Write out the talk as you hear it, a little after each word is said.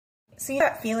So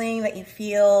that feeling that you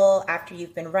feel after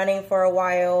you've been running for a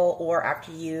while or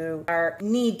after you are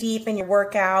knee deep in your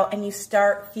workout and you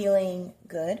start feeling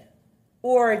good,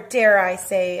 or dare I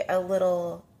say a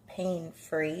little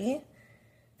pain-free,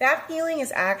 that feeling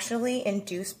is actually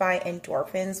induced by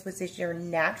endorphins, which is your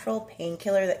natural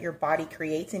painkiller that your body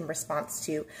creates in response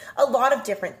to a lot of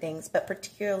different things, but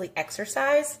particularly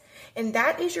exercise. And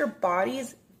that is your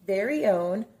body's very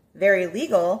own, very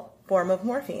legal form of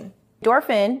morphine.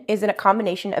 Endorphin is in a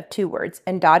combination of two words,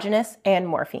 endogenous and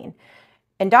morphine.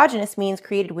 Endogenous means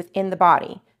created within the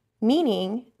body,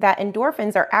 meaning that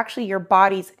endorphins are actually your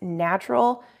body's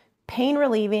natural,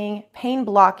 pain-relieving,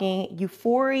 pain-blocking,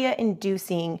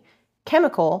 euphoria-inducing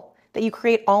chemical that you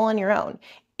create all on your own.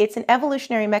 It's an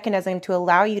evolutionary mechanism to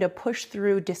allow you to push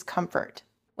through discomfort.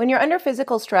 When you're under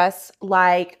physical stress,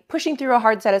 like pushing through a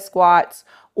hard set of squats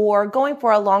or going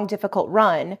for a long, difficult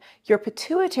run, your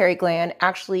pituitary gland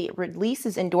actually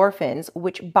releases endorphins,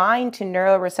 which bind to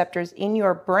neuroreceptors in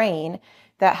your brain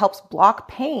that helps block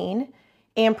pain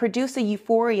and produce a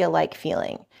euphoria-like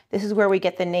feeling. This is where we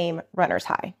get the name runner's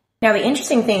high. Now, the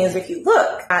interesting thing is if you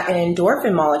look at an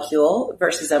endorphin molecule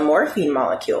versus a morphine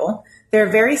molecule,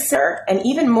 they're very similar, and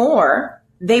even more,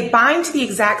 they bind to the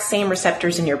exact same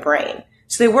receptors in your brain.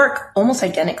 So they work almost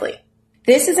identically.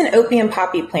 This is an opium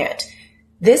poppy plant.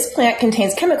 This plant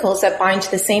contains chemicals that bind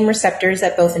to the same receptors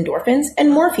that both endorphins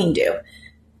and morphine do.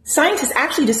 Scientists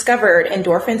actually discovered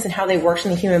endorphins and how they worked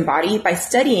in the human body by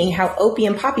studying how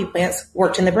opium poppy plants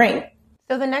worked in the brain.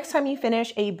 So the next time you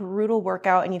finish a brutal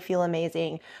workout and you feel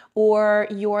amazing, or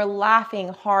you're laughing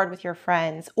hard with your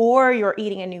friends, or you're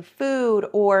eating a new food,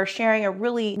 or sharing a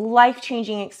really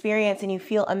life-changing experience and you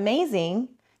feel amazing,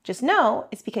 just know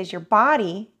it's because your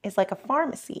body is like a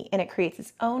pharmacy and it creates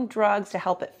its own drugs to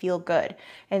help it feel good.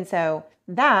 And so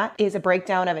that is a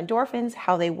breakdown of endorphins,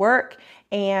 how they work,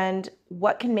 and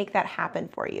what can make that happen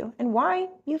for you and why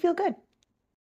you feel good.